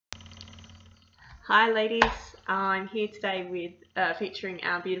Hi ladies, I'm here today with featuring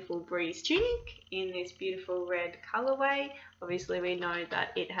our beautiful Breeze tunic in this beautiful red colourway. Obviously we know that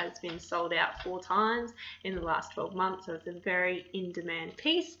it has been sold out 4 times in the last 12 months, so it's a very in-demand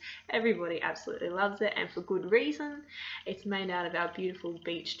piece. Everybody absolutely loves it, and for good reason. It's made out of our beautiful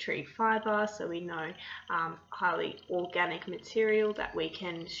beech tree fibre, so we know highly organic material that we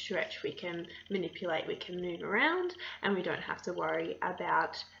can stretch, we can manipulate, we can move around, and we don't have to worry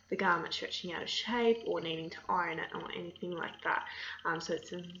about the garment stretching out of shape or needing to iron it or anything like that. So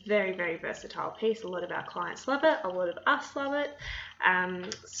it's a very, very versatile piece. A lot of our clients love it, a lot of us love it.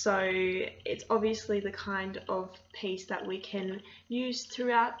 So it's obviously the kind of piece that we can use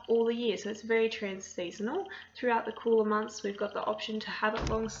throughout all the year. So it's very trans-seasonal. Throughout the cooler months we've got the option to have it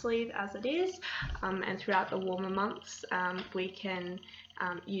long sleeve as it is, and throughout the warmer months we can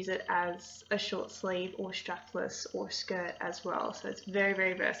use it as a short sleeve or strapless or skirt as well. So it's very,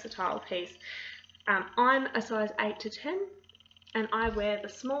 very versatile piece. I'm a size 8 to 10 and I wear the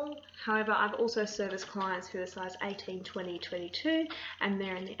small. However, I've also serviced clients who are size 18, 20, 22 and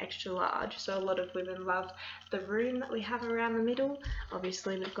they're in the extra large. So a lot of women love the room that we have around the middle.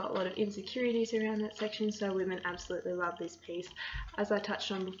 Obviously we've got a lot of insecurities around that section, so women absolutely love this piece. As I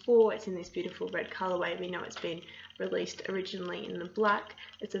touched on before, it's in this beautiful red colourway. We know it's been released originally in the black.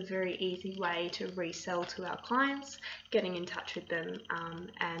 It's a very easy way to resell to our clients, getting in touch with them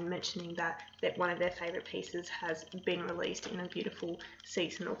and mentioning that one of their favourite pieces has been released in a beautiful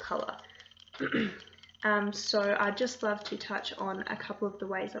seasonal colour. So I'd just love to touch on a couple of the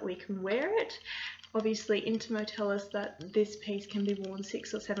ways that we can wear it. Obviously Intimo tell us that this piece can be worn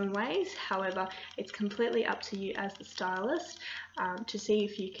 6 or 7 ways. However, it's completely up to you as the stylist to see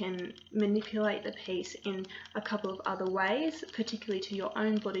if you can manipulate the piece in a couple of other ways, particularly to your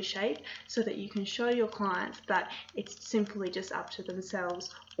own body shape, so that you can show your clients that it's simply just up to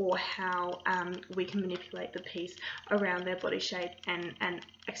themselves, or how we can manipulate the piece around their body shape and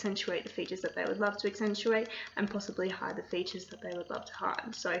accentuate the features that they would love to accentuate and possibly hide the features that they would love to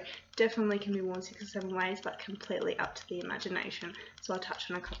hide. So definitely can be worn 6 or 7 ways, but completely up to the imagination. So I'll touch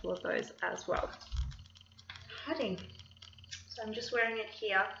on a couple of those as well. Hiding. So I'm just wearing it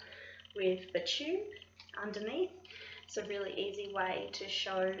here with the tube underneath. It's a really easy way to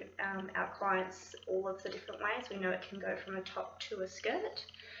show our clients all of the different ways. We know it can go from a top to a skirt.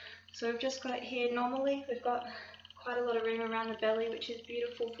 So we've just got it here normally. We've got quite a lot of room around the belly, which is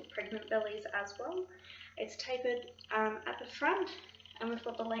beautiful for pregnant bellies as well. It's tapered at the front and we've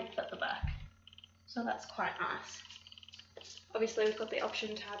got the length at the back. So that's quite nice. Obviously we've got the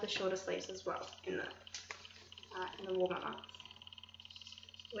option to have the shorter sleeves as well in the warmer months.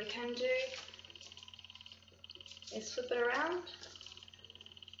 What we can do is flip it around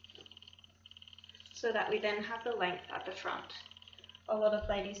so that we then have the length at the front. A lot of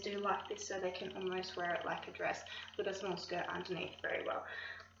ladies do like this, so they can almost wear it like a dress with a small skirt underneath very well.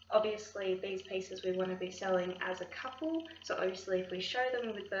 Obviously these pieces we want to be selling as a couple, so obviously if we show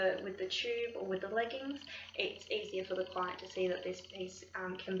them with the tube or with the leggings, it's easier for the client to see that this piece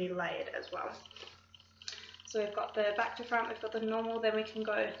can be layered as well. So we've got the back to front, we've got the normal, then we can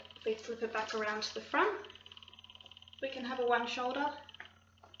go, if we flip it back around to the front, we can have a one shoulder,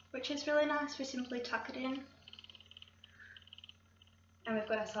 which is really nice. We simply tuck it in and we've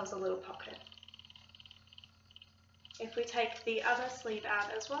got ourselves a little pocket. If we take the other sleeve out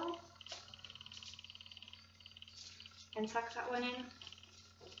as well and tuck that one in,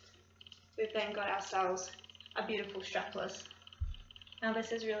 we've then got ourselves a beautiful strapless. Now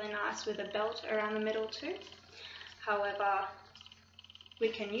this is really nice with a belt around the middle too. However, we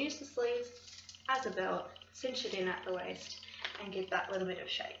can use the sleeves as a belt, cinch it in at the waist and give that little bit of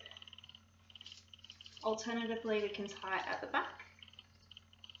shape. Alternatively, we can tie it at the back,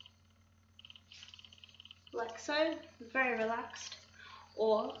 like so, very relaxed,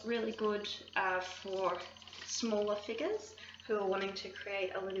 or really good for smaller figures who are wanting to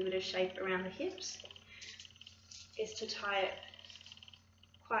create a little bit of shape around the hips, is to tie it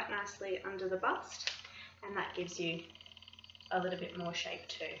quite nicely under the bust, and that gives you a little bit more shape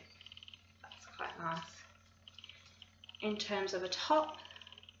too. That's quite nice. In terms of a top,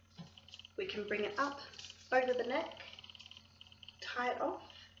 we can bring it up over the neck, tie it off,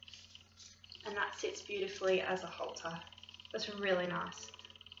 and that sits beautifully as a halter. That's really nice.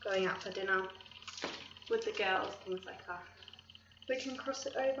 Going out for dinner with the girls, things like that. We can cross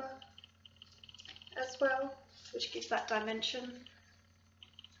it over as well, which gives that dimension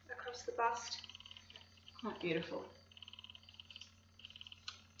across the bust. Quite beautiful.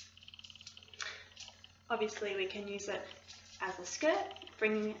 Obviously we can use it as a skirt,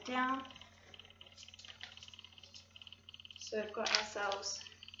 bringing it down. So we've got ourselves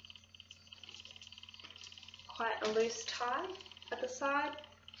quite a loose tie at the side.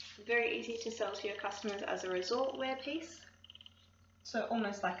 Very easy to sell to your customers as a resort wear piece. So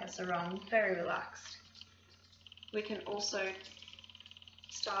almost like a sarong, very relaxed. We can also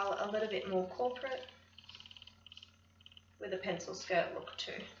style a little bit more corporate with a pencil skirt look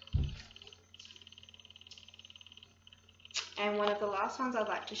too. And one of the last ones I'd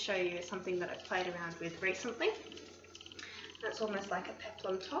like to show you is something that I've played around with recently. That's almost like a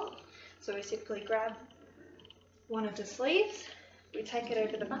peplum top. So we simply grab one of the sleeves, we take it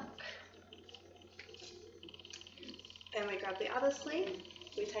over the back, then we grab the other sleeve,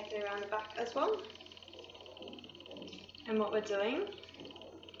 we take it around the back as well, and what we're doing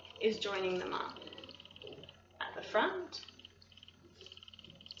is joining them up at the front,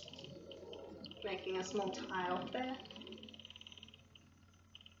 making a small tie off there,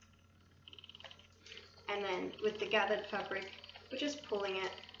 and then with the gathered fabric we're just pulling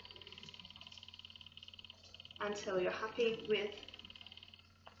it until you're happy with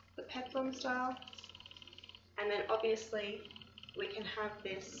the peplum style. And then obviously we can have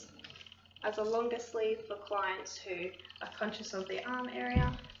this as a longer sleeve for clients who are conscious of the arm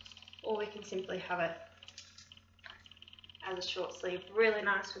area, or we can simply have it as a short sleeve, really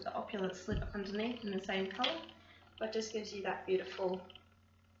nice with the opulent slip underneath in the same colour, but just gives you that beautiful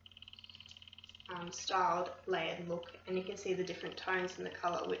styled layered look, and you can see the different tones in the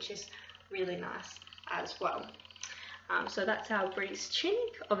colour, which is really nice as well. So that's our Breeze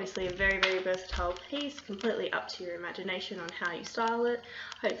Tunic, obviously a very, very versatile piece, completely up to your imagination on how you style it.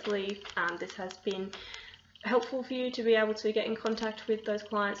 Hopefully this has been helpful for you to be able to get in contact with those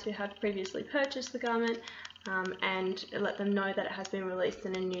clients who have previously purchased the garment and let them know that it has been released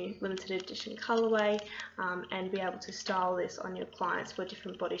in a new limited edition colourway, and be able to style this on your clients for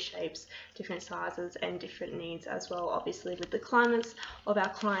different body shapes, different sizes and different needs as well, obviously with the climates of our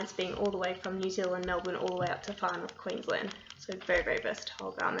clients being all the way from New Zealand, Melbourne, all the way up to far north Queensland. So very, very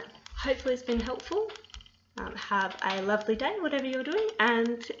versatile garment. Hopefully it's been helpful. Have a lovely day, whatever you're doing,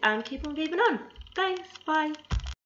 and keep on keeping on. Thanks, bye.